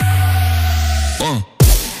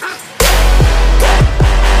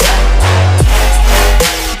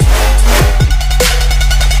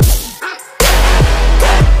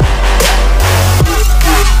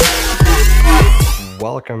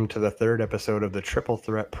welcome to the third episode of the Triple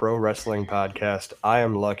Threat Pro Wrestling Podcast. I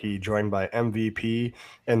am Lucky, joined by MVP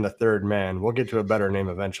and the third man. We'll get to a better name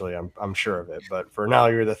eventually, I'm sure of it, but for now,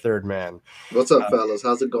 you're the third man. What's up, fellas?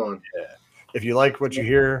 How's it going? Yeah. If you like what you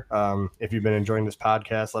hear, if you've been enjoying this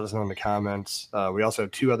podcast, let us know in the comments. We also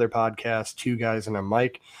have two other podcasts, Two Guys and a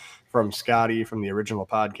Mic from Scotty from the original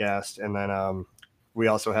podcast, and then we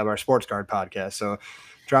also have our Sports Card podcast. So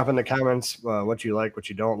drop in the comments what you like, what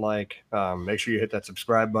you don't like. Make sure you hit that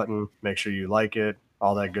subscribe button. Make sure you like it,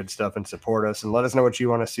 all that good stuff, and support us. And let us know what you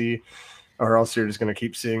want to see, or else you're just going to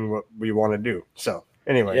keep seeing what we want to do. So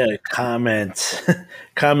anyway. Yeah, comment.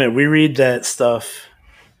 Comment. We read that stuff.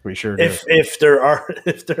 We sure do. If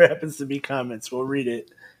there happens to be comments, we'll read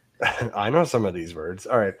it. I know some of these words.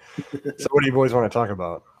 All right. So what do you boys want to talk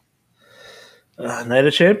about? Night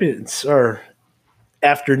of Champions, or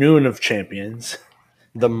afternoon of champions.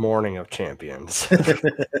 The morning of champions.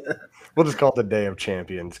 We'll just call it the day of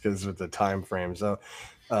champions because with the time frame. So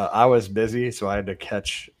I was busy, so I had to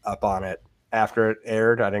catch up on it after it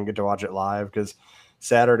aired. I didn't get to watch it live because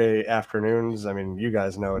Saturday afternoons, I mean, you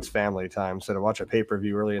guys know it's family time. So to watch a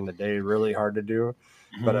pay-per-view early in the day, really hard to do.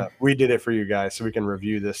 Mm-hmm. But we did it for you guys so we can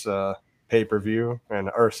review this pay-per-view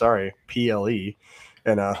PLE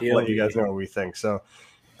and let you guys know what we think. So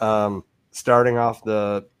starting off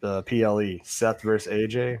the PLE, Seth versus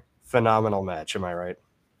AJ, phenomenal match. Am I right?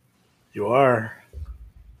 You are.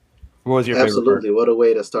 What was your favorite part? Absolutely. What a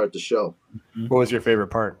way to start the show. Mm-hmm. What was your favorite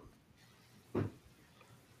part?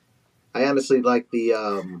 I honestly like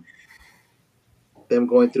the them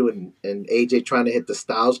going through and AJ trying to hit the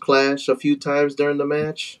Styles Clash a few times during the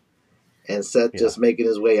match, and Seth just making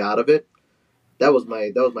his way out of it. That was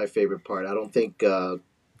my favorite part. I don't think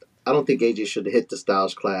AJ should hit the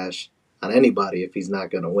Styles Clash on anybody if he's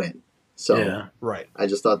not going to win. So right. I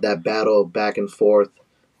just thought that battle back and forth,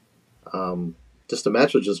 just the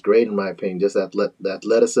match was just great in my opinion. Just the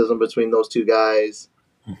athleticism between those two guys.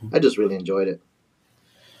 Mm-hmm. I just really enjoyed it.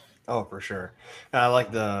 Oh, for sure. I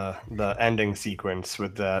like the ending sequence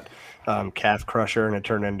with that calf crusher, and it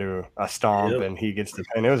turned into a stomp, and he gets the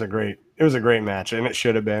pin. It was a great match, and it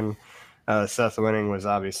should have been. Seth winning was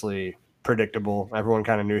obviously predictable. Everyone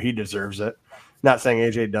kind of knew he deserves it. Not saying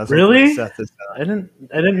AJ doesn't. Really? Seth is, I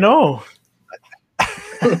didn't know.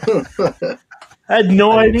 I had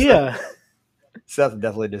no idea. Seth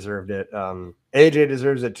definitely deserved it. AJ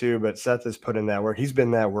deserves it too, but Seth has put in that work. He's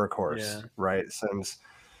been that workhorse, right, since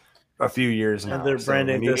a few years now. And they're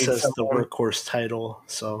branding this as the workhorse title,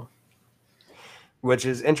 so. Which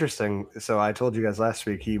is interesting. So I told you guys last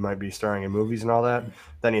week he might be starring in movies and all that.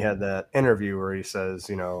 Then he had that interview where he says,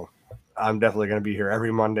 I'm definitely going to be here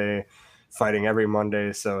every Monday, fighting every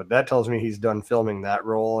Monday. So that tells me he's done filming that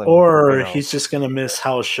role. And, he's just going to miss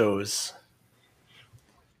house shows.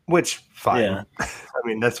 Which, fine. Yeah. I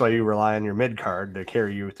mean, that's why you rely on your mid-card to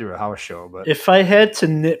carry you through a house show. But if I had to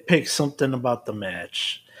nitpick something about the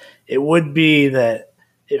match, it would be that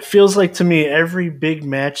it feels like to me every big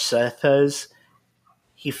match Seth has,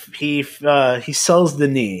 he sells the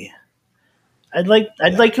knee. I'd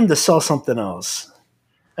like him to sell something else.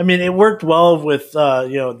 I mean, it worked well with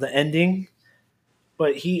the ending,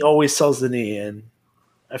 but he always sells the knee, and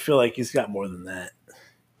I feel like he's got more than that.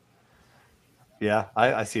 Yeah,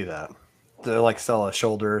 I see that. To sell a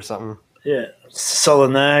shoulder or something. Yeah, sell a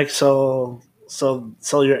neck, sell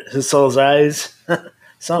his eyes.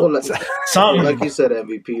 Something. Like you said,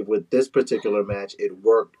 MVP, with this particular match, it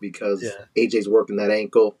worked because AJ's working that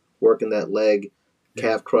ankle, working that leg,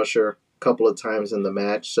 calf crusher a couple of times in the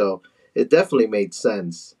match. So it definitely made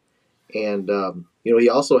sense. And, he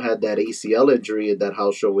also had that ACL injury at that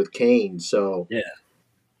house show with Kane. So,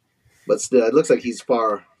 but still, it looks like he's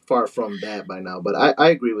far from that by now. But I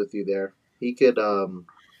agree with you there. He could,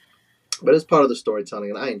 but it's part of the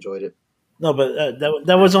storytelling, and I enjoyed it. No, but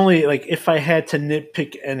that was only if I had to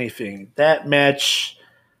nitpick anything, that match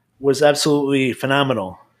was absolutely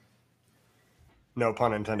phenomenal. No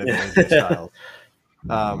pun intended. Style.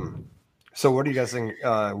 So what do you guys think?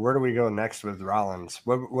 Where do we go next with Rollins?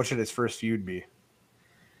 What should his first feud be?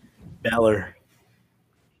 Balor.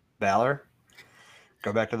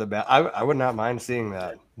 Go back to the I would not mind seeing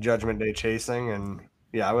that Judgment Day chasing, and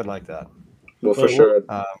I would like that. Well, for sure.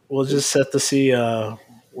 We'll just have to see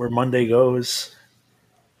where Monday goes.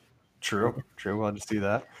 True. We'll just do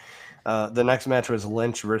that. The next match was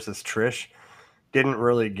Lynch versus Trish. Didn't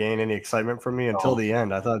really gain any excitement from me until the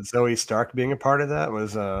end. I thought Zoe Stark being a part of that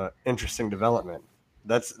was an interesting development.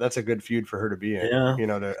 That's a good feud for her to be in,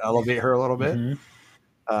 to elevate her a little bit.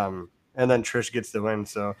 Mm-hmm. And then Trish gets the win.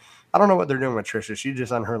 So I don't know what they're doing with Trish. Is she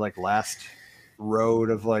just on her last road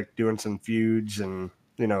of doing some feuds and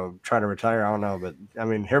try to retire. I don't know, but I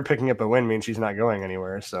mean, her picking up a win means she's not going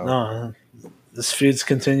anywhere. So no, this feud's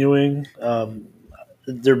continuing.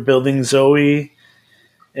 They're building Zoe,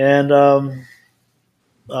 and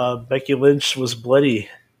Becky Lynch was bloody.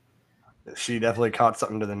 she definitely caught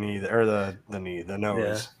something to the knee or the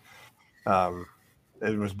nose. Yeah.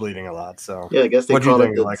 It was bleeding a lot. So yeah, I guess they call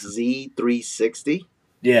it the Z360.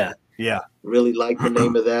 Yeah. Really like the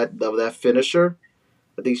name of that finisher.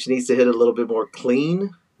 I think she needs to hit it a little bit more clean.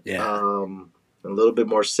 Yeah. A little bit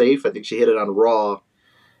more safe. I think she hit it on Raw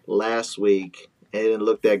last week, and it didn't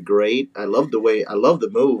look that great. I love the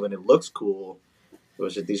move, and it looks cool.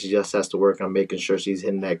 Which I think she just has to work on making sure she's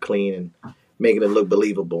hitting that clean and making it look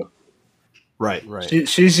believable. Right.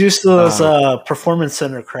 She's used to those performance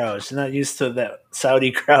center crowds. She's not used to that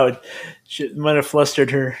Saudi crowd. She might have flustered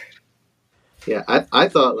her. Yeah, I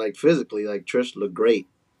thought like physically, like Trish looked great.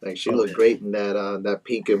 Like she looked great in that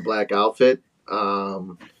pink and black outfit.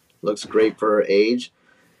 Looks great for her age.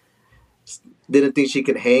 Didn't think she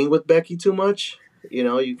could hang with Becky too much.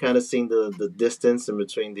 You kind of seen the distance in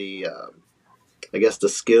between the, I guess the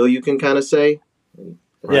skill you can kind of say.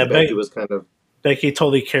 Yeah, Becky was kind of. Becky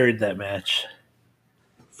totally carried that match.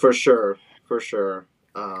 For sure.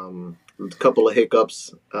 A couple of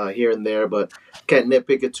hiccups here and there, but can't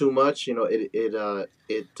nitpick it too much.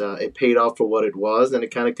 It paid off for what it was, and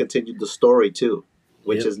it kind of continued the story too,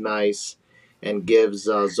 which is nice, and gives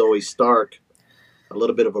Zoe Stark a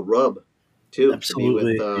little bit of a rub too.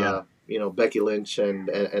 Absolutely, to be with Becky Lynch and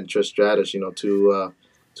Trish Stratus, two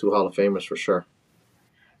Hall of Famers for sure.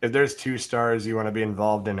 If there's two stars you want to be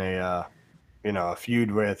involved in a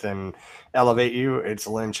feud with and elevate you, it's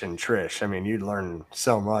Lynch and Trish. I mean, you'd learn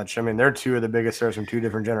so much. I mean, they're two of the biggest stars from two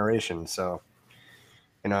different generations. So,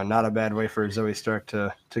 not a bad way for Zoe Stark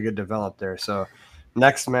to get developed there. So,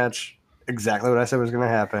 next match, exactly what I said was going to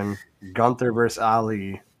happen. Gunther versus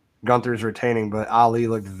Ali. Gunther's retaining, but Ali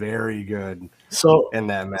looked very good in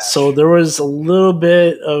that match. So there was a little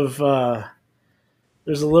bit of I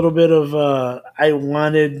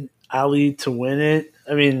wanted Ali to win it.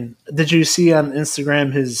 I mean, did you see on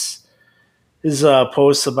Instagram his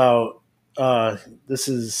posts about this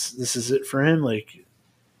is it for him, like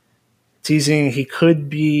teasing he could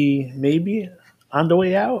be maybe on the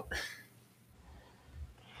way out?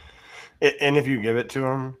 And if you give it to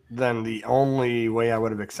him, then the only way I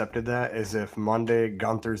would have accepted that is if Monday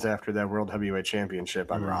Gunther's after that World Heavyweight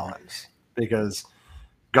Championship on Rollins, because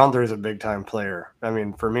Gunther is a big time player. I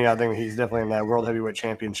mean, for me, I think he's definitely in that World Heavyweight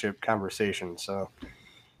Championship conversation. So,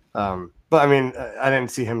 but I mean, I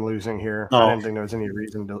didn't see him losing here. I didn't think there was any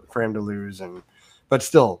reason for him to lose. But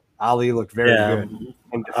still, Ali looked very good.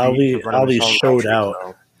 Ali showed out.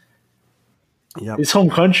 So. Yep. His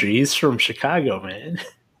home country. He's from Chicago, man.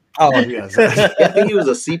 Oh, yes. I think he was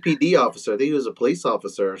a CPD officer. I think he was a police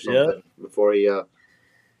officer or something before he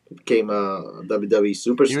became a WWE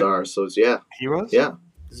superstar. He was. Yeah.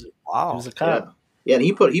 Wow. He was a cop. Yeah, and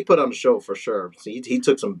he put on the show for sure. So he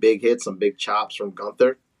took some big hits, some big chops from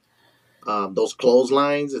Gunther. Those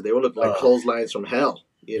clotheslines, they were looking like clotheslines from hell.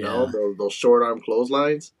 Those short arm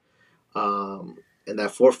clotheslines. And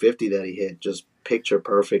that 450 that he hit, just picture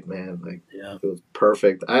perfect, man. It was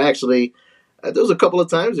perfect. There was a couple of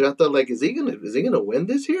times where I thought, like, is he gonna win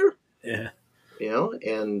this here? Yeah.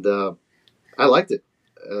 And I liked it.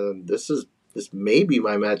 This may be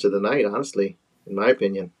my match of the night, honestly, in my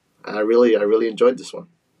opinion. I really enjoyed this one.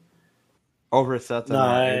 Over Seth.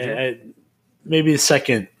 Maybe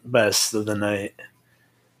second best of the night.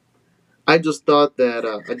 I just thought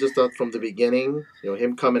from the beginning,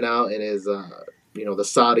 him coming out in his, the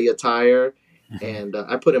Saudi attire, and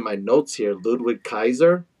I put in my notes here, Ludwig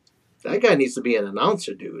Kaiser. That guy needs to be an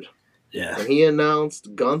announcer, dude. Yeah. When he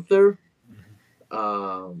announced Gunther, I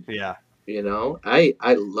love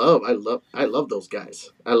those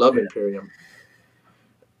guys. I love Imperium.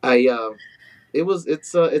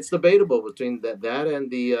 It's debatable between that and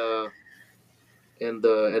the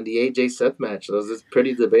AJ Seth match. It's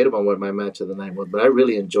pretty debatable on what my match of the night was, but I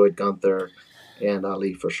really enjoyed Gunther and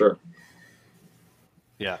Ali for sure.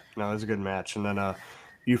 Yeah, no, it was a good match. And then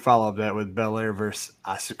you follow up that with Belair versus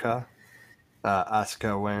Asuka.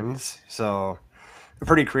 Asuka wins. So a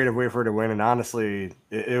pretty creative way for her to win. And honestly,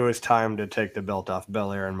 it was time to take the belt off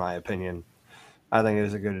Belair, in my opinion. I think it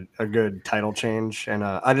was a good title change. And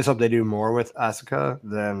I just hope they do more with Asuka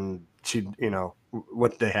than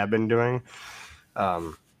what they have been doing.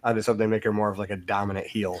 I just hope they make her more of like a dominant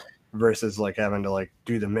heel versus like having to like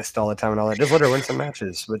do the mist all the time and all that. Just let her win some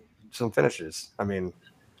matches with some finishes. I mean,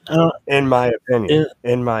 in my opinion,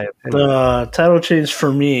 the title change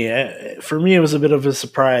for me, it was a bit of a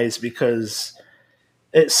surprise because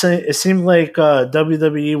it seemed like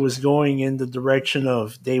WWE was going in the direction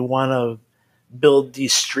of they want to build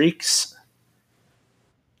these streaks.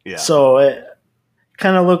 Yeah. So it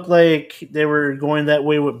kind of looked like they were going that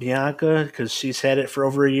way with Bianca because she's had it for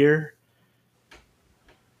over a year.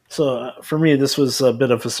 So for me, this was a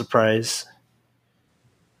bit of a surprise.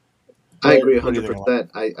 I agree 100%.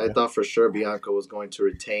 I thought for sure Bianca was going to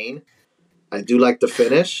retain. I do like the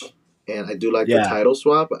finish, and I do like the title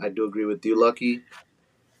swap. I do agree with you, Lucky.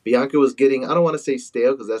 Bianca was getting, I don't want to say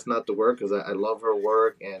stale because that's not the word, because I love her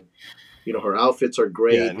work, and her outfits are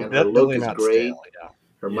great, and her look is great. Stale,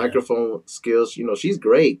 her microphone skills, she's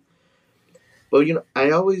great. But,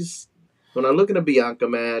 when I look at a Bianca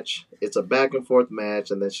match, it's a back and forth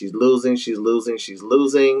match, and then she's losing,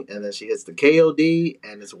 and then she hits the KOD,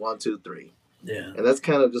 and it's 1, 2, 3. Yeah. And that's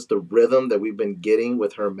kind of just the rhythm that we've been getting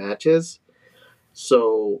with her matches.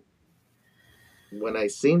 So when I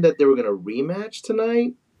seen that they were going to rematch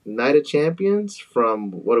tonight, Night of Champions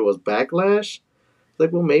from what it was, Backlash,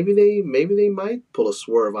 like, well, maybe they might pull a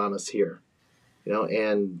swerve on us here,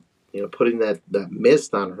 and putting that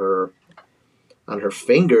mist on her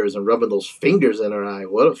fingers and rubbing those fingers in her eye.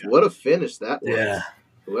 What a finish that was! Yeah.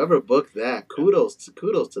 Whoever booked that, kudos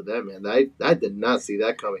to them, man. I did not see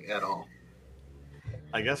that coming at all.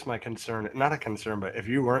 I guess my concern, not a concern, but if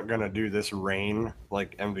you weren't going to do this reign,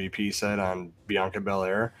 like MVP said on Bianca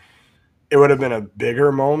Belair, it would have been a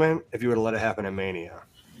bigger moment if you would have let it happen at Mania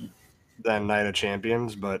than Night of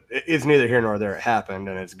Champions. But it's neither here nor there. It happened,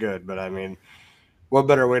 and it's good. But, I mean, what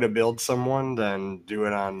better way to build someone than do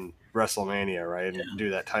it on WrestleMania, right? And do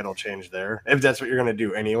that title change there, if that's what you're going to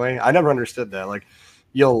do anyway. I never understood that. Like,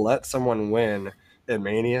 you'll let someone win at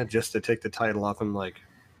Mania just to take the title off him, like,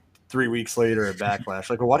 3 weeks later at Backlash.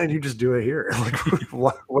 Like, well, why didn't you just do it here? Like,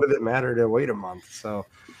 what did it matter to wait a month? So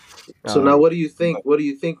now what do you think? What do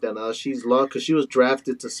you think then? She's lost because she was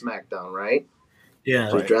drafted to SmackDown, right? Yeah.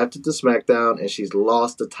 She's drafted to SmackDown, and she's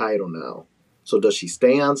lost the title now. So does she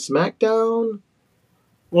stay on SmackDown?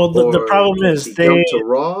 Well, the problem is they jump to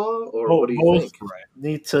Raw, or what do you think?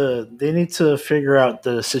 They need to figure out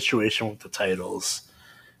the situation with the titles,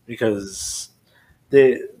 because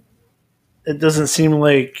it doesn't seem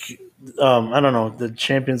like I don't know, the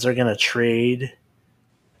champions are gonna trade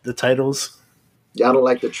the titles. Yeah, I don't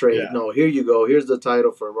like the trade. Yeah. No, here you go. Here's the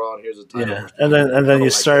title for Raw, and here's the title. Yeah, and then you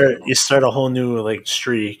start a whole new like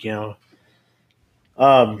streak.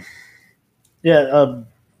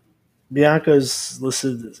 Bianca's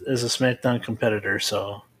listed as a SmackDown competitor,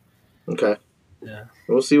 so okay. Yeah,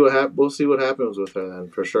 we'll see what happens with her then,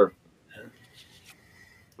 for sure. Yeah.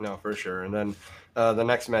 No, for sure. And then the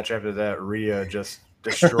next match after that, Rhea just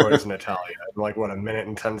destroys Natalya in like a minute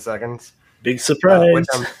and 10 seconds. Big surprise.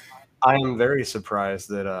 I am very surprised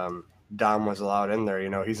that Dom was allowed in there.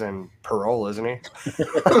 He's in parole, isn't he?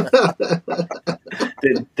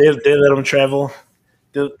 they let him travel.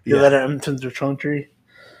 They let him enter the country.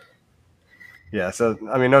 Yeah, so,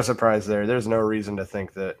 I mean, no surprise there. There's no reason to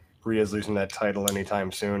think that Rhea's losing that title anytime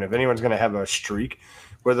soon. If anyone's going to have a streak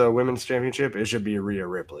with a women's championship, it should be Rhea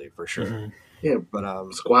Ripley, for sure. Mm-hmm. Yeah,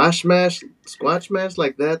 but squash match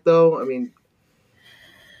like that, though, I mean,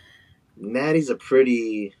 Natty's a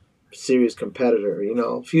pretty serious competitor,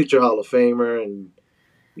 future Hall of Famer, and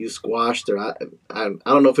you squashed her. I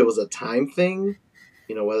don't know if it was a time thing,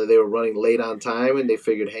 whether they were running late on time and they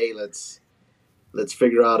figured, hey, let's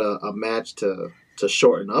figure out a match to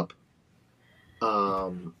shorten up.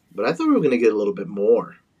 But I thought we were going to get a little bit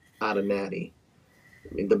more out of Natty.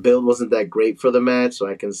 I mean, the build wasn't that great for the match, so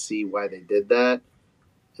I can see why they did that.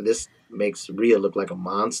 And this makes Rhea look like a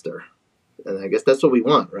monster. And I guess that's what we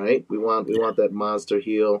want, right? We want that monster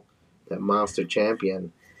heel, that monster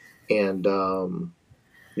champion. And,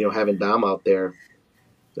 having Dom out there,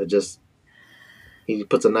 that just... He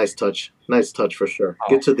puts a nice touch for sure.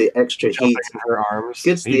 Gets to the extra heat. Her arms.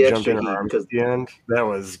 Gets the extra heat because the end. That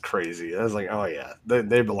was crazy. I was like, oh yeah,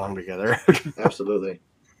 they belong together. Absolutely.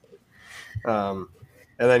 And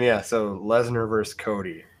then so Lesnar versus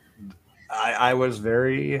Cody. I was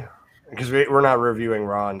very, because we're not reviewing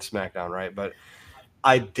Raw and SmackDown, right? But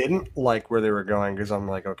I didn't like where they were going, because I'm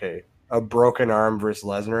like, okay, a broken arm versus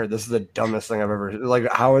Lesnar. This is the dumbest thing I've ever. Like,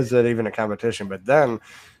 how is that even a competition? But then.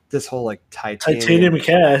 This whole like titanium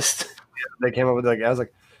cast they came up with, I was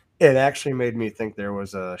like, it actually made me think there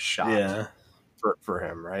was a shot for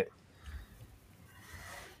him, right?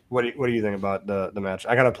 What do you think about the match?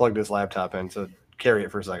 I gotta plug this laptop in, so carry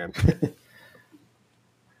it for a second.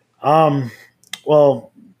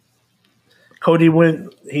 Well, Cody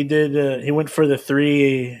went for the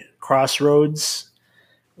 3 crossroads,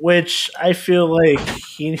 which I feel like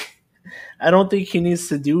I don't think he needs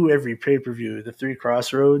to do every pay-per-view, the 3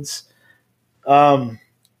 Crossroads. And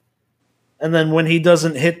then when he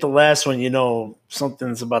doesn't hit the last one,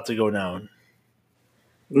 something's about to go down.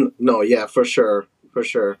 No, yeah, for sure.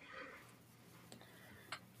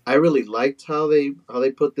 I really liked how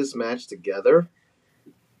they put this match together.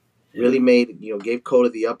 Really gave Cody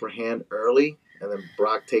the upper hand early, and then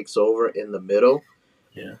Brock takes over in the middle.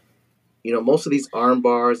 Yeah. Most of these arm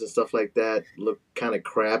bars and stuff like that look kind of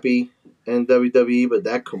crappy in WWE, but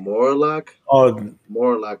that Kimura lock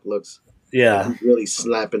looks like he's really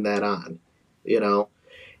slapping that on, And,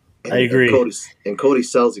 I agree. And Cody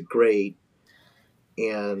sells it great.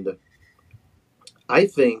 And I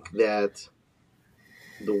think that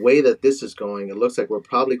the way that this is going, it looks like we're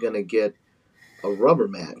probably going to get a rubber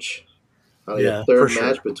match. A third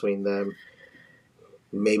match between them.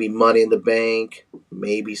 Maybe Money in the Bank,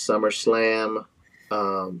 maybe SummerSlam.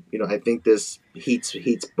 I think this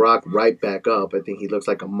heats Brock right back up. I think he looks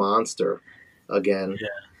like a monster again.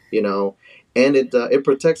 Yeah. And it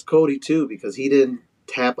protects Cody too, because he didn't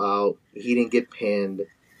tap out, he didn't get pinned,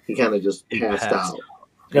 he kind of just passed out.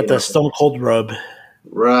 Got the Stone Cold rub.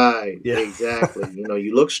 Right. Yeah. Exactly.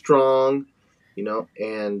 You look strong.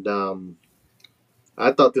 And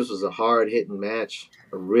I thought this was a hard-hitting match,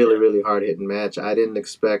 a really, really hard-hitting match. I didn't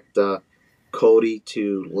expect Cody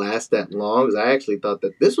to last that long, because I actually thought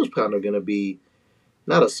that this was kind of going to be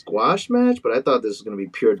not a squash match, but I thought this was going to be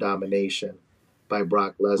pure domination by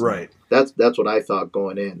Brock Lesnar. Right. That's what I thought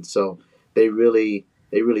going in. So they really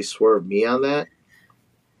swerved me on that,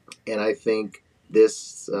 and I think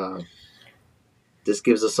this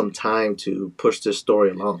gives us some time to push this story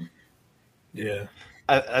along. Yeah.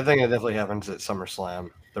 I think it definitely happens at SummerSlam,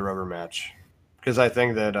 the rubber match, because I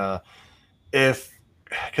think that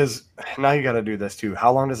because now you got to do this too.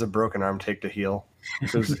 How long does a broken arm take to heal?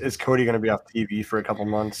 Is Cody going to be off TV for a couple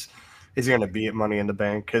months? Is he going to be at Money in the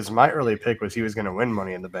Bank? Because my early pick was he was going to win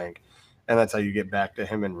Money in the Bank, and that's how you get back to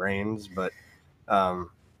him and Reigns. But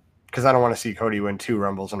because I don't want to see Cody win 2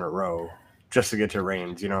 Rumbles in a row just to get to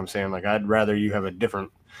Reigns. You know what I'm saying? Like, I'd rather you have a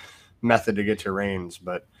different method to get to Reigns.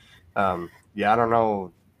 But I don't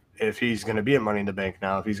know if he's going to be at Money in the Bank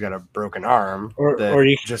now, if he's got a broken arm or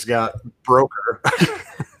you just got broker,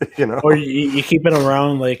 Or you keep it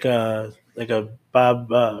around like a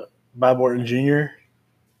Bob Orton Jr.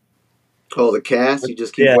 Oh, the cast? You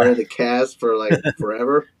just keep wearing the cast for like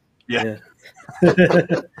forever? Yeah.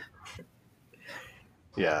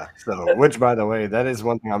 Yeah. So, which, by the way, that is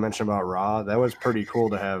one thing I'll mention about Raw. That was pretty cool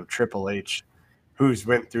to have Triple H, who's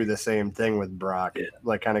went through the same thing with Brock,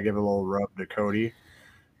 like kind of give a little rub to Cody.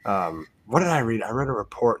 What did I read? I read a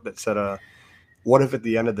report that said, what if at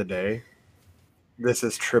the end of the day, this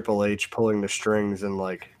is Triple H pulling the strings and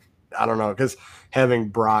like, I don't know, because having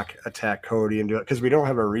Brock attack Cody and do it, because we don't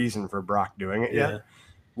have a reason for Brock doing it yet.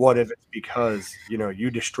 What if it's because,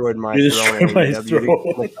 you destroyed my throne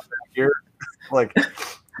here? Like,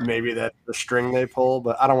 maybe that's the string they pull,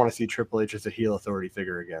 but I don't want to see Triple H as a heel authority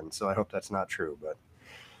figure again. So I hope that's not true. But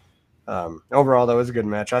overall, that was a good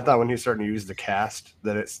match. I thought when he was starting to use the cast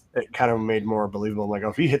that it kind of made more believable. Like,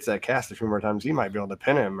 if he hits that cast a few more times, he might be able to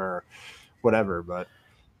pin him or whatever. But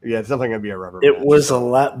yeah, it's definitely going to be a rubber match. It was a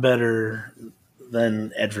lot better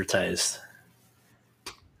than advertised.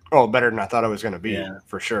 Oh, better than I thought it was going to be,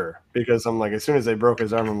 for sure. Because I'm like, as soon as they broke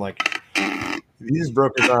his arm, I'm like, he just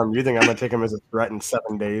broke his arm. You think I'm going to take him as a threat in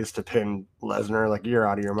 7 days to pin Lesnar? Like, you're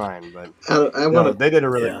out of your mind. But they did a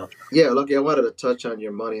really good job. Lucky, I wanted to touch on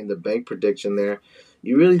your Money in the Bank prediction there.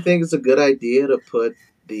 You really think it's a good idea to put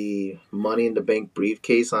the Money in the Bank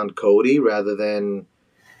briefcase on Cody rather than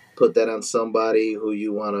put that on somebody who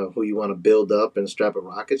you want to build up and strap a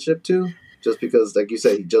rocket ship to? Just because, like you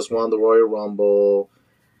said, he just won the Royal Rumble.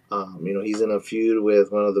 He's in a feud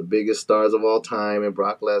with one of the biggest stars of all time in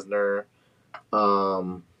Brock Lesnar.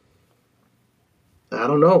 I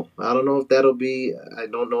don't know. I don't know if that'll be. I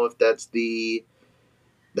don't know if that's the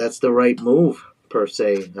right move per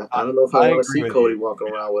se. I don't know if I want to see Cody walking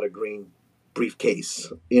around with a green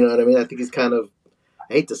briefcase. You know what I mean? I think he's kind of.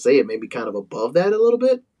 I hate to say it, maybe kind of above that a little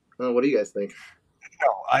bit. What do you guys think? No,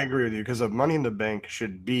 I agree with you, because a Money in the Bank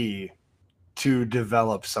should be to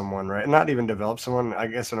develop someone, right? Not even develop someone. I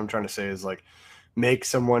guess what I'm trying to say is like make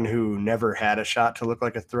someone who never had a shot to look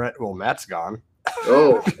like a threat. Well, Matt's gone.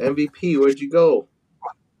 Oh, MVP, where'd you go?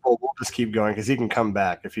 Well, we'll just keep going because he can come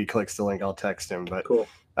back. If he clicks the link, I'll text him. But cool.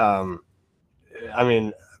 I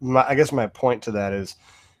mean, I guess my point to that is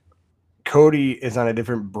Cody is on a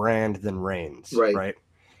different brand than Reigns, right?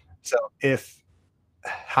 So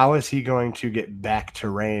how is he going to get back to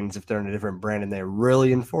Reigns if they're in a different brand and they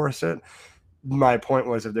really enforce it? my point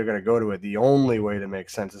was, if they're going to go to it, the only way to make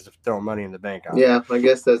sense is to throw Money in the Bank on. Yeah, I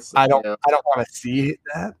guess that's. I don't want to see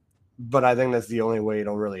that, but I think that's the only way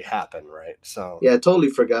it'll really happen, right? So yeah, I totally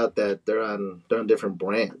forgot that they're on different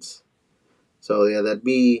brands. So yeah, that'd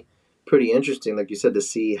be pretty interesting, like you said, to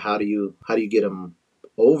see how do you get them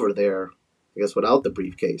over there. I guess without the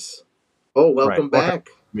briefcase. Oh, welcome back,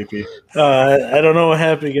 VP. I don't know what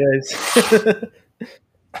happened, guys.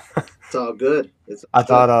 It's all good. I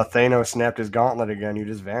thought Thanos snapped his gauntlet again. You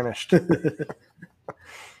just vanished.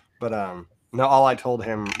 But no, all I told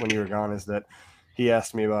him when you were gone is that he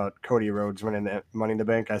asked me about Cody Rhodes winning the Money in the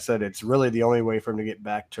Bank. I said it's really the only way for him to get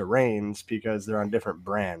back to Reigns because they're on different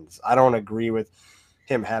brands. I don't agree with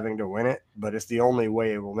him having to win it, but it's the only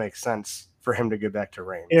way it will make sense for him to get back to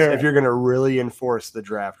Reigns. Yeah. If you're going to really enforce the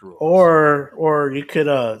draft rules. Or you could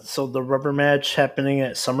so the rubber match happening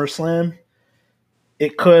at SummerSlam,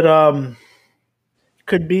 it could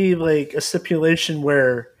be like a stipulation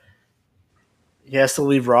where he has to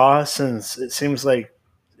leave Raw, since it seems like,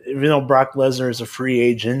 even though Brock Lesnar is a free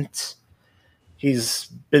agent, he's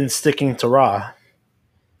been sticking to Raw.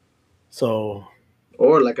 So,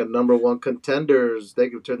 or like a number one contenders, they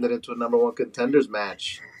could turn that into a number one contenders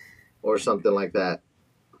match, or something like that.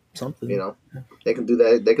 Something, they can do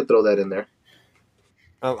that. They could throw that in there.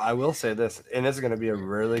 I will say this, and this is going to be a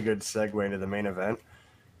really good segue into the main event.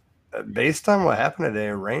 Based on what happened today,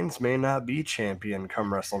 Reigns may not be champion come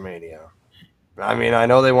WrestleMania. I mean, I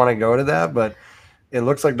know they want to go to that, but it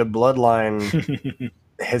looks like the bloodline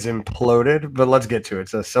has imploded. But let's get to it.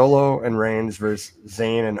 So Solo and Reigns versus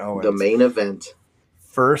Zayn and Owens. The main event.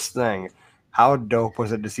 First thing, how dope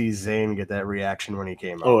was it to see Zayn get that reaction when he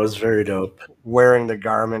came out? Oh, it was very dope. Wearing the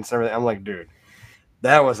garments and everything. I'm like, dude,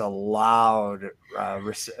 that was a loud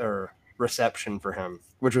reception for him,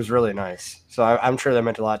 which was really nice. So I'm sure that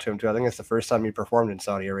meant a lot to him too. I think it's the first time he performed in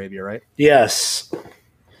Saudi Arabia, right? Yes.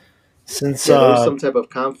 Since there was some type of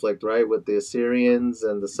conflict, right, with the Assyrians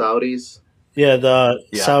and the Saudis. Yeah,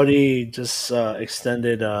 Saudi just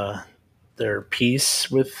extended their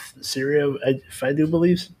peace with Syria, if I do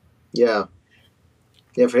believe. Yeah,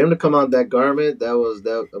 for him to come on that garment,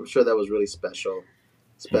 I'm sure that was really special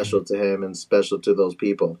to him and special to those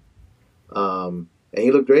people. And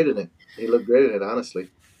he looked great in it. Honestly,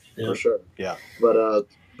 for sure. Yeah. But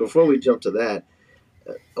before we jump to that,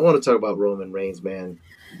 I want to talk about Roman Reigns, man.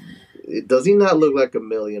 Does he not look like $1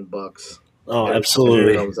 million? Oh,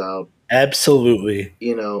 absolutely. He comes out. Absolutely.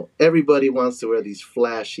 Everybody wants to wear these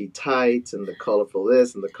flashy tights and the colorful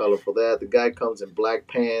this and the colorful that. The guy comes in black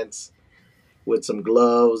pants with some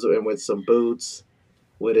gloves and with some boots,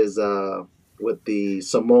 with his with the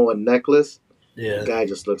Samoan necklace. Yeah. The guy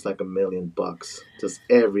just looks like $1 million just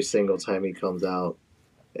every single time he comes out.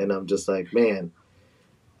 And I'm just like, man,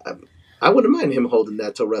 I wouldn't mind him holding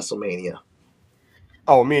that till WrestleMania.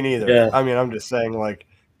 Oh, me neither. Yeah. I mean, I'm just saying, like,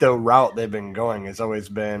 the route they've been going has always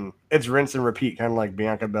been, it's rinse and repeat, kind of like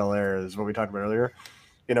Bianca Belair is what we talked about earlier.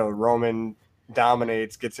 Roman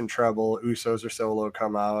dominates, gets in trouble, Usos or Solo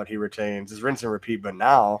come out, he retains. It's rinse and repeat, but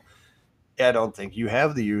now I don't think you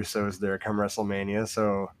have the Usos there come WrestleMania,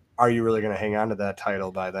 so are you really going to hang on to that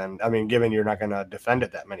title by then? I mean, given you're not going to defend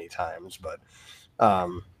it that many times, but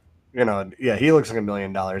he looks like $1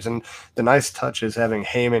 million. And the nice touch is having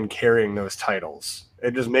Heyman carrying those titles.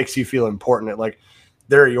 It just makes you feel important. Like,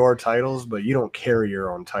 they're your titles, but you don't carry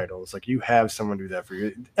your own titles. Like, you have someone do that for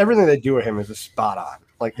you. Everything they do with him is just spot on.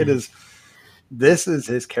 Like, this is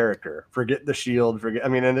his character. Forget the Shield. I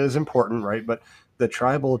mean, it is important, right? But the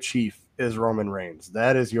tribal chief is Roman Reigns.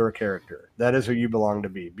 That is your character. That is who you belong to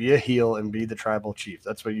be. Be a heel and be the tribal chief.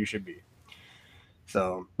 That's what you should be.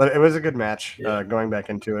 So, but it was a good match. Going back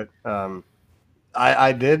into it, I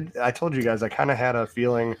told you guys I kind of had a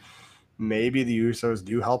feeling maybe the Usos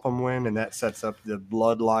do help him win, and that sets up the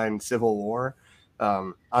bloodline civil war.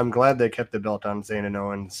 I'm glad they kept the belt on Zayn and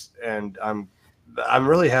Owens, and I'm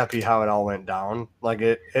really happy how it all went down. Like,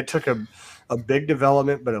 it took a big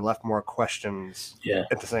development, but it left more questions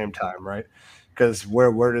at the same time, right? Because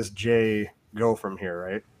where does Jay go from here,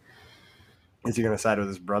 right? Is he going to side with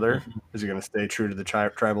his brother? Is he going to stay true to the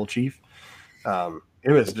tribal chief?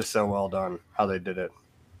 It was just so well done how they did it.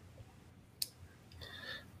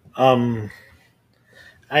 I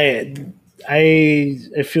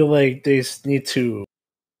feel like they need to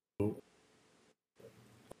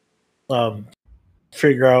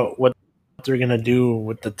figure out what they're gonna do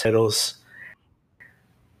with the titles.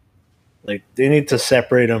 Like, they need to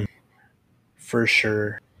separate them for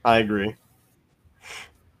sure. I agree.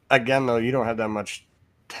 Again, though, you don't have that much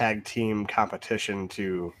tag team competition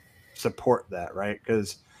to support that, right?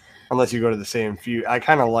 Because unless you go to the same feud, I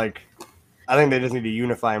I think they just need to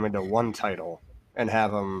unify them into one title and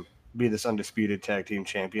have them be this undisputed tag team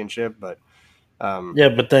championship. But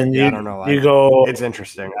but then I don't know. It's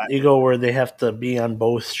interesting. You go where they have to be on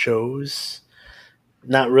both shows,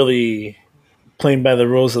 not really playing by the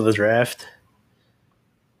rules of the draft.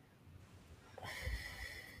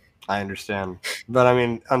 I understand, but I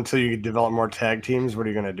mean, until you develop more tag teams, what are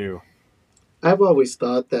you going to do? I've always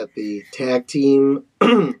thought that the tag team,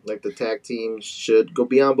 like the tag team, should go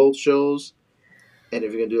be on both shows. And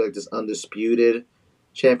if you're gonna do like this undisputed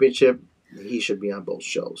championship, he should be on both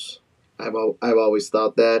shows. I've always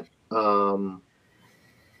thought that. I've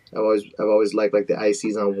always liked like the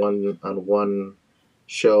IC's on one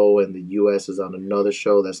show and the US is on another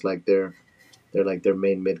show. That's like their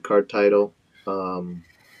main mid card title.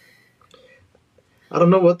 I don't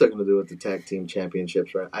know what they're gonna do with the tag team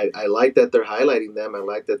championships. Right? I like that they're highlighting them. I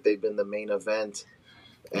like that they've been the main event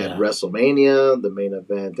at WrestleMania, the main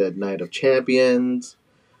event at Night of Champions.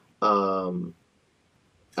 I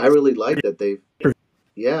really like that they've been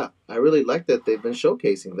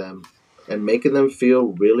showcasing them and making them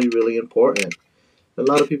feel really, really important. A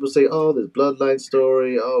lot of people say, "Oh, this bloodline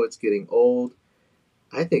story, oh, it's getting old."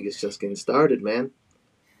 I think it's just getting started, man.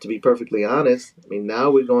 To be perfectly honest, I mean, now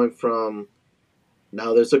we're going from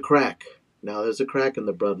now there's a crack. Now there's a crack in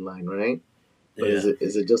the bloodline, right? But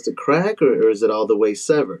is it just a crack or is it all the way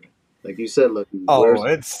severed? Like you said, look.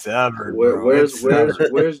 It's severed. Where's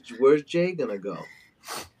Jay gonna go?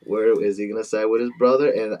 Where is he gonna side with his brother?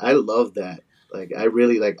 And I love that. Like I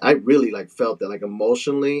really felt that like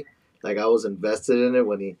emotionally, like I was invested in it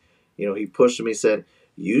when he pushed me, said,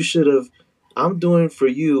 "You should have. I'm doing for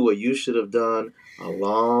you what you should have done a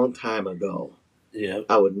long time ago. Yeah,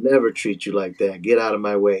 I would never treat you like that. Get out of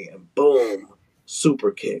my way." And boom,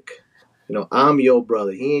 super kick. I'm your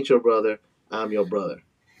brother. He ain't your brother. I'm your brother.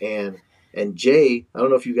 And Jay, I don't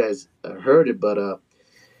know if you guys heard it, but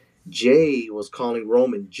Jay was calling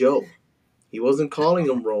Roman Joe. He wasn't calling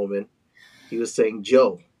him Roman. He was saying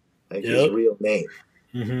Joe, like his real name.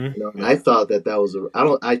 Mm-hmm. And I thought that was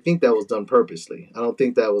I think that was done purposely. I don't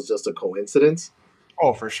think that was just a coincidence.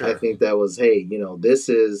 Oh, for sure. I think that was, hey, this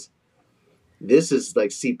is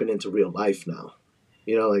like seeping into real life now.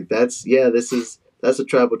 Like that's a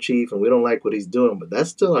tribal chief, and we don't like what he's doing, but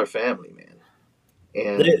that's still our family, man.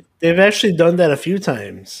 And they've actually done that a few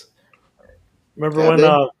times.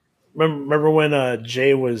 Remember when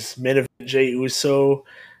Jay was main event Jay Uso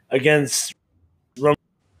against Roman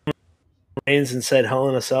Reigns and said Hell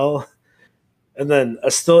in a Cell, and then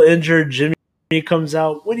a still injured Jimmy comes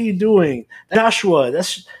out. What are you doing, Joshua?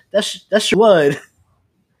 That's your blood.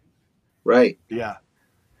 Right. Yeah.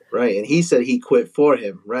 Right, and he said he quit for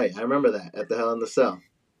him. Right, I remember that at the Hell in the Cell.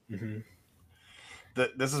 Mm-hmm.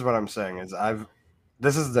 This is what I'm saying is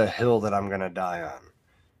this is the hill that I'm gonna die on,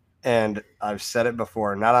 and I've said it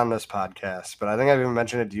before, not on this podcast, but I think I've even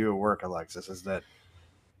mentioned it to you at work, Alexis. Is that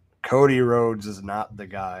Cody Rhodes is not the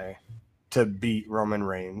guy to beat Roman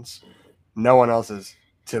Reigns. No one else is.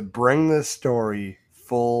 To bring this story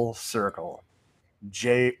full circle,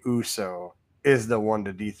 Jey Uso is the one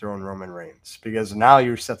to dethrone Roman Reigns, because now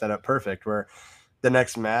you set that up perfect where the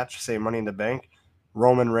next match, say Money in the Bank,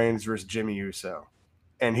 Roman Reigns versus Jimmy Uso,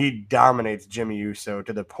 and he dominates Jimmy Uso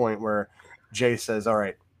to the point where Jay says, "All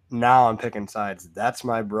right, now I'm picking sides. That's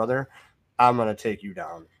my brother. I'm going to take you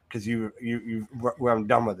down because I'm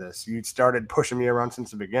done with this. You started pushing me around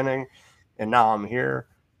since the beginning, and now I'm here.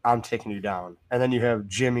 I'm taking you down." And then you have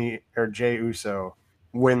Jey Uso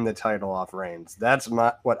win the title off Reigns. That's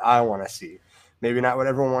what I want to see. Maybe not what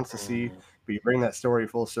everyone wants to see, but you bring that story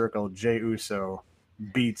full circle. Jey Uso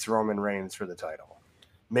beats Roman Reigns for the title.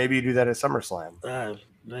 Maybe you do that at SummerSlam.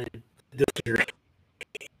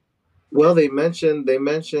 Well, they mentioned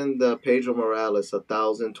Pedro Morales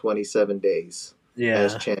 1,027 days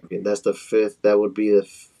as champion. That's the fifth. That would be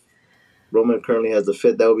Roman currently has the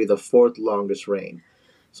fifth. That would be the fourth longest reign.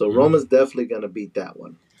 So Roman's definitely going to beat that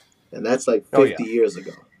one, and that's like 50 years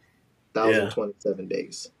ago. 1,027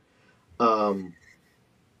 days. I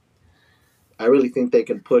really think they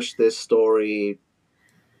can push this story.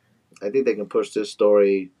 I think they can push this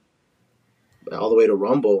story all the way to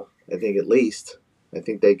Rumble. I think at least. I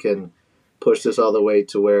think they can push this all the way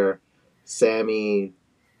to where Sammy,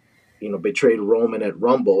 betrayed Roman at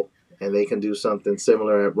Rumble, and they can do something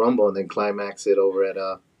similar at Rumble and then climax it over at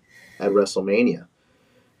WrestleMania.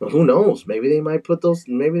 But who knows? Maybe they might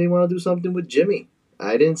maybe they want to do something with Jimmy.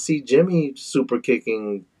 I didn't see Jimmy super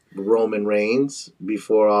kicking Roman Reigns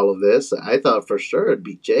before all of this. I thought for sure it'd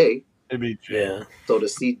be Jay. Yeah. So to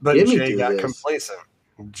see Jimmy do this, complacent.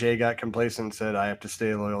 Jay got complacent and said, "I have to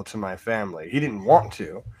stay loyal to my family." He didn't want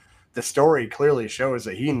to, the story clearly shows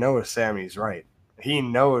that he knows Sammy's right. He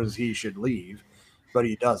knows he should leave, but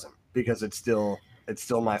he doesn't because it's still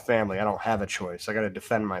my family. I don't have a choice. I got to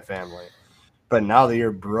defend my family. But now that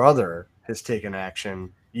your brother has taken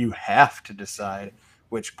action, you have to decide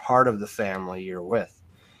which part of the family you're with.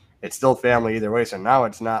 It's still family either way. So now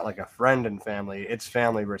it's not like a friend and family. It's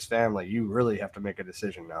family versus family. You really have to make a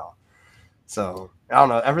decision now. So I don't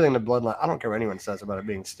know. Everything the bloodline, I don't care what anyone says about it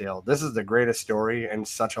being stale. This is the greatest story in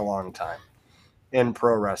such a long time in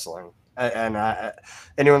pro wrestling. And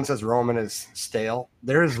anyone says Roman is stale,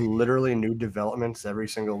 there's literally new developments every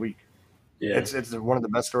single week. Yeah. It's one of the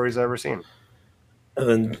best stories I've ever seen. And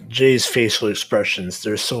then Jay's facial expressions,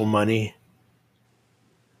 they're so money.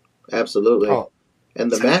 Absolutely. Oh, and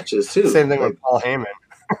the matches, too. Same thing with Paul Heyman.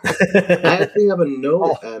 I actually have a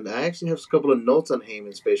note, and I actually have a couple of notes on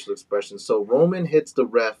Heyman's facial expressions. So Roman hits the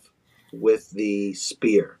ref with the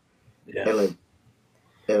spear. Yeah.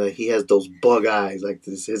 And he has those bug eyes, like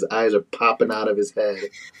this, his eyes are popping out of his head,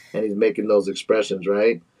 and he's making those expressions,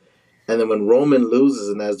 right? And then when Roman loses,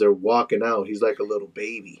 and as they're walking out, he's like a little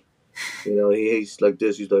baby. He's like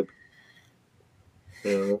this. He's like,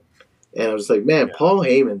 and I was like, man, Paul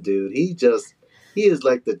Heyman, dude, he is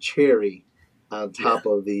like the cherry on top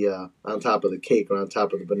of the cake or on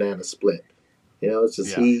top of the banana split. It's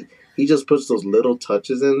just he just puts those little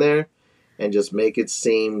touches in there and just make it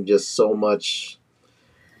seem just so much.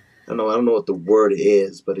 I don't know what the word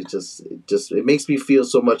is, but it makes me feel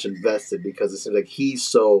so much invested because it seems like he's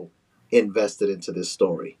so invested into this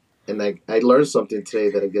story. And I learned something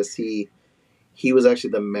today that I guess he was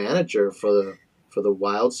actually the manager for the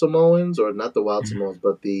Wild Samoans, or not the Wild Samoans,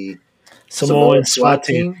 but the Samoan SWAT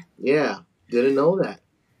team. Yeah, didn't know that.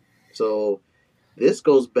 So this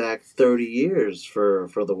goes back 30 years for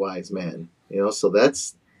the Wise Man. So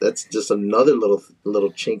that's just another little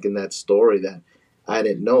chink in that story that I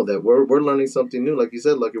didn't know, that we're learning something new. Like you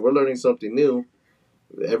said, Lucky, we're learning something new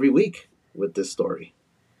every week with this story.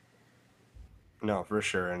 No, for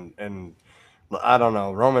sure. And I don't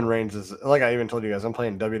know. Roman Reigns is, like I even told you guys, I'm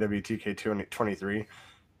playing WWE 2K23,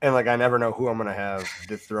 and like I never know who I'm gonna have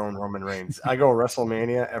dethrone Roman Reigns. I go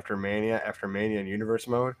WrestleMania after Mania after Mania in Universe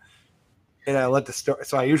mode, and I let the story.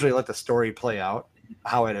 So I usually let the story play out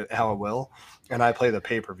how it will, and I play the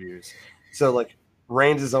pay-per-views. So like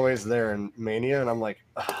Reigns is always there in Mania, and I'm like,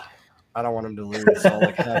 I don't want him to lose. So I'll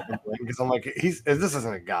like have him win because I'm like, this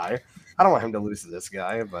isn't a guy. I don't want him to lose to this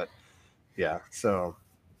guy, but yeah. So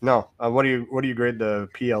no, what do you grade the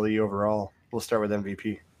PLE overall? We'll start with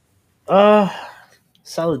MVP.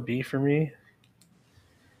 Solid B for me.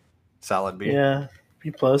 Solid B. Yeah, B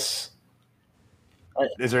plus.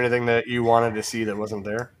 Is there anything that you wanted to see that wasn't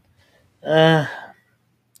there?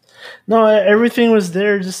 No, everything was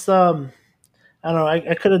there. Just I don't know.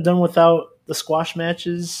 I could have done without the squash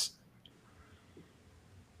matches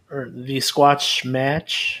or the squash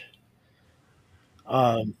match.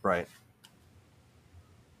 Right.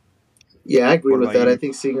 Yeah, I agree with that. I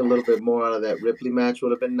think seeing a little bit more out of that Ripley match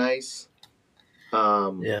would have been nice.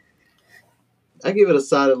 Yeah. I give it a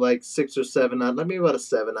solid like 6 or 7 maybe about a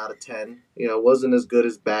 7 out of 10. It wasn't as good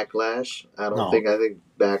as Backlash. I think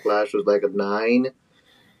Backlash was like a 9.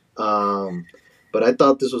 But I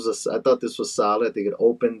thought this was solid. I think it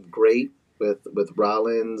opened great with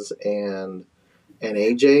Rollins and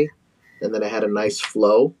AJ, and then it had a nice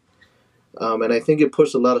flow. And I think it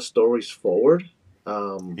pushed a lot of stories forward.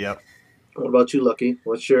 Yep. What about you, Lucky?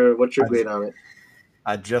 What's your grade on it?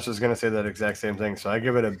 I just was gonna say that exact same thing. So I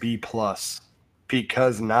give it a B plus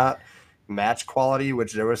because not match quality,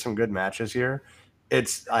 which there were some good matches here.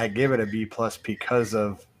 I give it a B plus because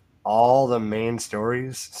of all the main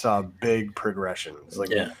stories saw big progressions. Like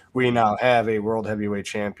we now have a world heavyweight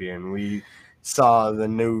champion. We saw the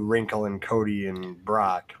new wrinkle in Cody and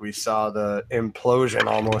Brock. We saw the implosion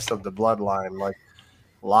almost of the bloodline. Like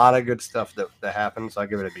a lot of good stuff that happened. So I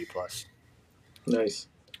give it a B plus. Nice.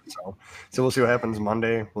 So we'll see what happens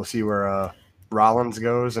Monday. We'll see where Rollins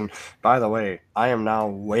goes. And by the way, I am now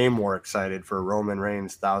way more excited for Roman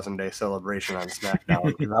Reigns' 1,000-day celebration on SmackDown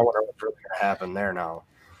because I wonder what's really going to happen there now.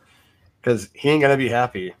 Because he ain't going to be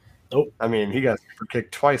happy. Nope. I mean, he got super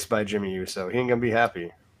kicked twice by Jimmy Uso. He ain't going to be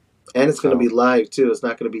happy. And it's going to be live, too. It's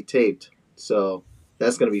not going to be taped. So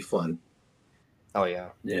that's going to be fun. Oh, yeah.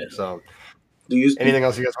 Yeah. So anything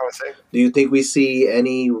else you guys want to say? Do you think we see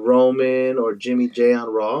any Roman or Jimmy J on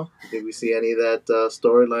Raw? Do you think we see any of that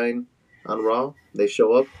storyline on Raw? They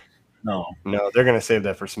show up? No, they're going to save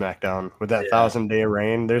that for SmackDown. With that 1,000-day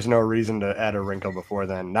reign, there's no reason to add a wrinkle before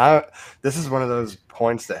then. Now, this is one of those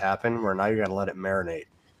points that happen where now you got to let it marinate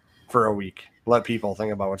for a week. Let people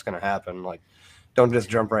think about what's going to happen. Like, don't just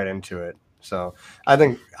jump right into it. So I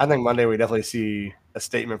think Monday we definitely see a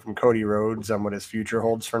statement from Cody Rhodes on what his future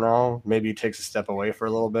holds for now. Maybe he takes a step away for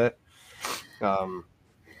a little bit.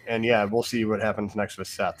 And yeah, we'll see what happens next with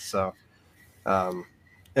Seth. So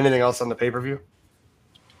anything else on the pay-per-view?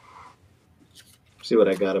 See what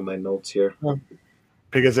I got in my notes here.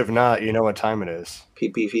 Because if not, you know what time it is.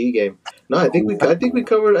 PPV game. No, I think we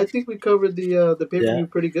covered the pay-per-view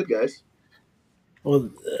pretty good, guys.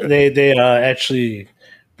 Well, they actually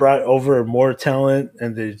brought over more talent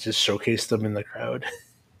and they just showcased them in the crowd.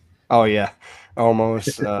 Oh yeah,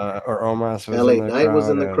 Omos or Omos was LA in the Knight crowd. Was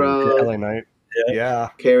in the crowd. LA Knight. Yeah.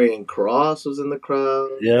 Karrion Kross was in the crowd.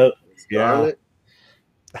 Yep. Scarlett.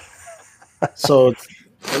 Yeah. So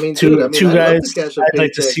I mean, two guys. I'd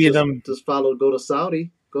like to see them just go to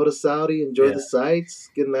Saudi, enjoy the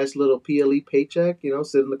sights, get a nice little PLE paycheck.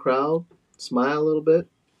 Sit in the crowd, smile a little bit.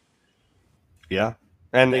 Yeah,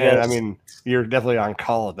 and I mean, you're definitely on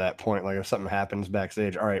call at that point. Like if something happens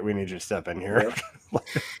backstage, all right, we need you to step in here. Yep.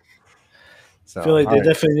 So I feel like they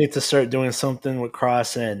definitely need to start doing something with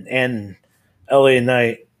Kross and LA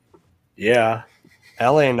Knight. Yeah,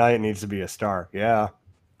 LA Knight needs to be a star. Yeah.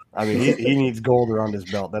 I mean, he needs gold around his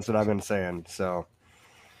belt. That's what I've been saying. So,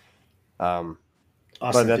 but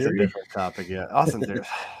that's Theory? A different topic. Yeah, Austin Theory.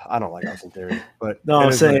 I don't like Austin Theory, but no,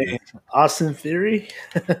 I'm saying Austin Theory.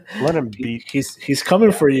 Let him beat. He's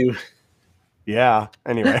coming for you. Yeah.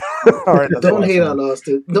 Anyway, all right. Don't hate on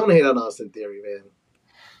Austin. Don't hate on Austin Theory, man.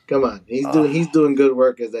 Come on, he's doing good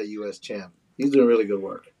work as that U.S. champ. He's doing really good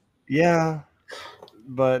work. Yeah,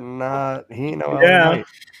 but not he ain't no LA Knight.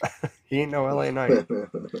 He ain't no LA Knight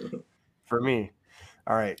for me.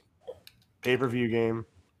 All right, pay-per-view game.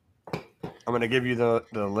 I'm gonna give you the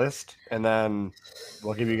list, and then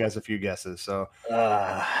we'll give you guys a few guesses. So,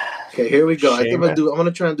 okay, here we go. I think I'm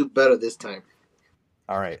gonna try and do better this time.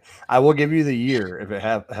 All right, I will give you the year if it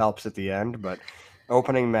helps at the end. But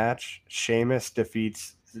opening match: Sheamus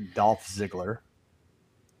defeats Dolph Ziggler.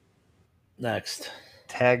 Next,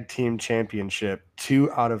 tag team championship,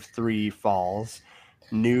 2 out of 3 falls.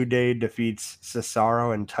 New Day defeats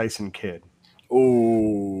Cesaro and Tyson Kidd.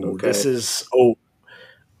 Oh, okay. This is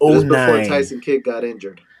this is before Tyson Kidd got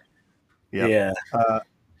injured. Yep. Yeah.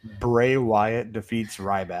 Bray Wyatt defeats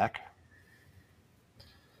Ryback.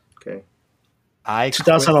 Okay.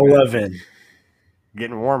 2011.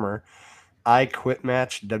 Getting warmer. I Quit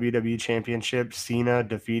match, WWE Championship. Cena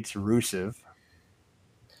defeats Rusev.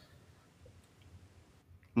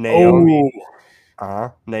 Naomi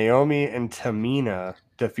and Tamina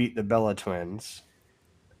defeat the Bella Twins.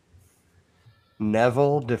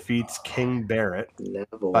 Neville defeats King Barrett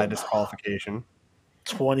by disqualification.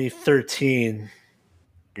 2013.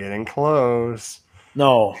 Getting close.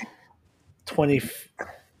 No.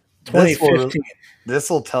 2015. This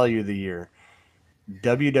will tell you the year.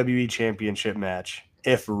 WWE Championship match.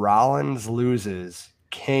 If Rollins loses,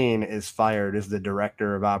 Kane is fired as the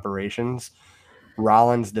director of operations.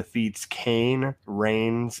 Rollins defeats Kane,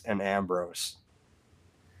 Reigns, and Ambrose.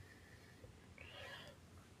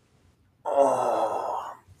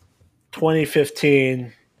 Oh,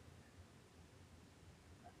 2015.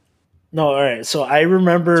 No, all right. So I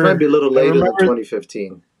remember. This might be a little later than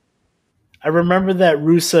 2015. I remember that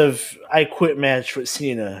Rusev I Quit match with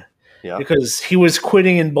Cena. Yeah. Because he was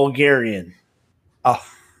quitting in Bulgarian. Oh.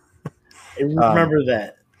 I remember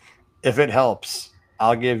that. If it helps,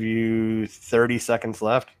 I'll give you 30 seconds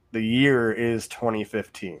left. The year is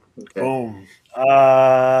 2015. Okay. Boom.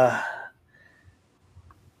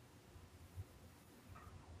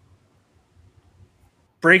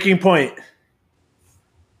 Breaking Point.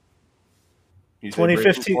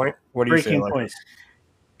 2015. Point? What do you say? Point.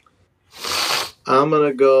 I'm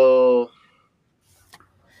gonna go.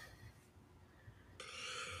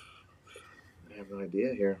 I have no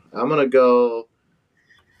idea here. I'm gonna go.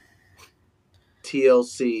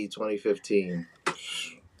 TLC 2015.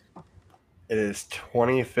 It is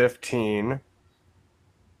 2015.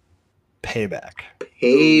 Payback.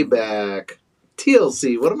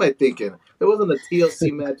 TLC. What am I thinking? There wasn't a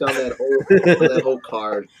TLC match on that whole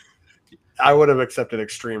card. I would have accepted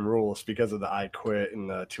Extreme Rules because of the I Quit and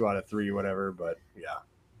the 2 out of 3, whatever. But yeah.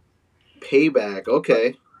 Payback.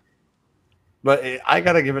 Okay. But I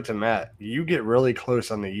gotta give it to Matt. You get really close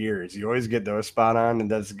on the years. You always get those spot on,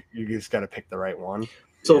 and you just gotta pick the right one.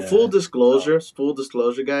 So full disclosure,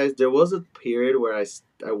 guys. There was a period where I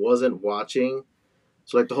wasn't watching.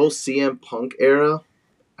 So like the whole CM Punk era,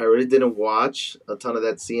 I really didn't watch a ton of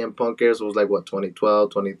that CM Punk era. So it was like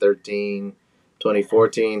 2012, 2013,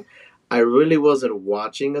 2014. I really wasn't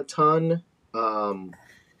watching a ton. I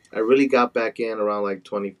really got back in around like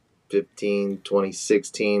 2015,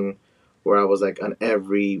 2016. where I was like an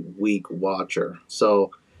every week watcher.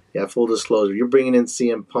 So yeah, full disclosure, you're bringing in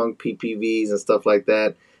CM Punk PPVs and stuff like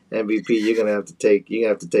that. MVP, you're gonna have to take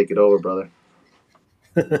it over, brother.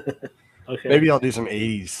 Okay. Maybe I'll do some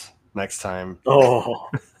 80s next time. Oh.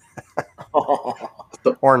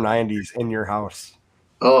 Or 90s in your house.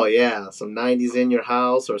 Oh yeah, some 90s in your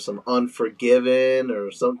house or some Unforgiven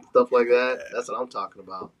or some stuff like that. That's what I'm talking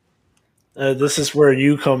about. This is where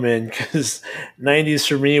you come in, because 90s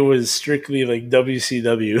for me was strictly like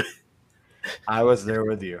WCW. I was there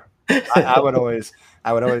with you. I would always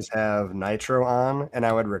have Nitro on, and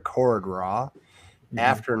I would record Raw. Mm-hmm.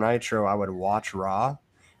 After Nitro, I would watch Raw,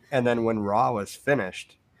 and then when Raw was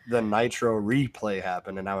finished, the Nitro replay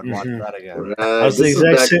happened, and I would watch that again. Right. This is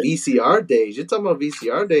back VCR days. You're talking about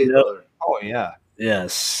VCR days, brother. Oh yeah.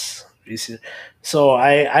 Yes. So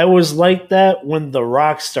I was like that when The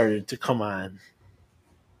Rock started to come on.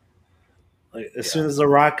 Like as soon as The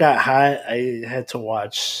Rock got hot, I had to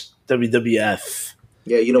watch WWF.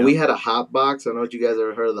 Yeah, we had a hot box. I don't know if you guys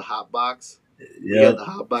ever heard of the hot box. Yeah. We had the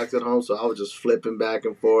hot box at home, so I was just flipping back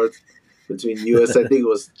and forth between US. I think it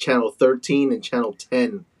was channel 13 and channel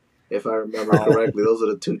 10, if I remember correctly. Those are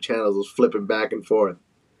the two channels. I was flipping back and forth.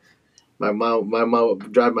 My mom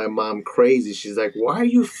would drive my mom crazy. She's like, "Why are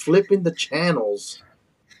you flipping the channels?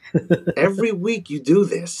 Every week you do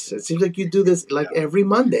this. It seems like you do this like every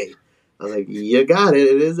Monday." I was like, "You got it.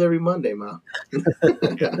 It is every Monday, Mom."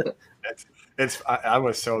 I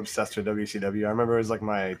was so obsessed with WCW. I remember it was like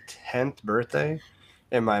my 10th birthday,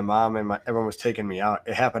 and my mom and everyone was taking me out.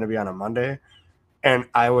 It happened to be on a Monday, and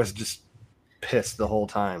I was just pissed the whole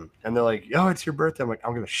time. And they're like, "Yo, it's your birthday." I'm like, "I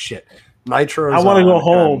don't give a shit. Nitro. I want to go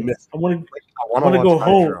home. I want to go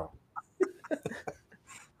home.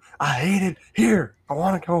 I hate it here. I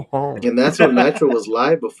want to go home." And that's when Nitro was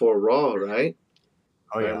live before Raw, right?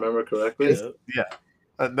 Oh yeah, I remember correctly. Yeah.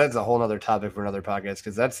 That's a whole other topic for another podcast,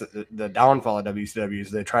 because that's the downfall of WCW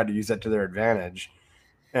is they tried to use that to their advantage,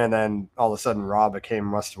 and then all of a sudden Raw became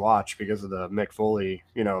must watch because of the Mick Foley,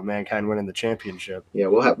 Mankind winning the championship. Yeah,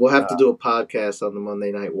 we'll have to do a podcast on the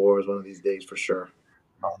Monday Night Wars one of these days for sure.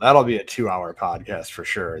 Oh, that'll be a 2-hour podcast for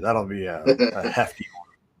sure. That'll be a hefty one.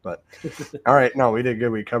 But all right, no, we did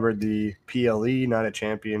good. We covered the PLE Night of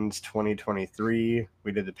Champions 2023.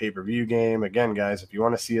 We did the pay-per-view game. Again, guys, if you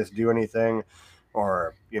want to see us do anything,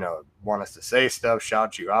 or want us to say stuff,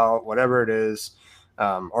 shout you out, whatever it is,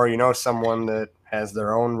 or someone that has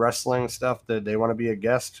their own wrestling stuff that they want to be a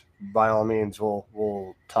guest, by all means,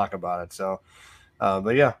 we'll talk about it. So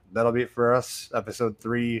but yeah, that'll be it for us. Episode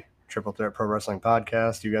 3, Triple Threat Pro Wrestling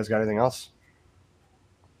Podcast. You guys got anything else?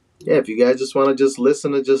 Yeah, if you guys just want to just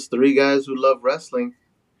listen to just 3 guys who love wrestling,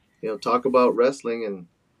 talk about wrestling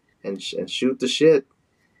and shoot the shit,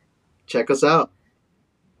 check us out.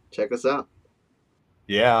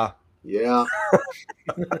 Yeah.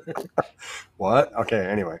 What? Okay,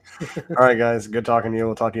 anyway. All right, guys. Good talking to you.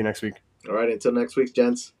 We'll talk to you next week. All right, until next week,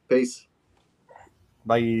 gents. Peace.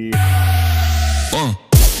 Bye.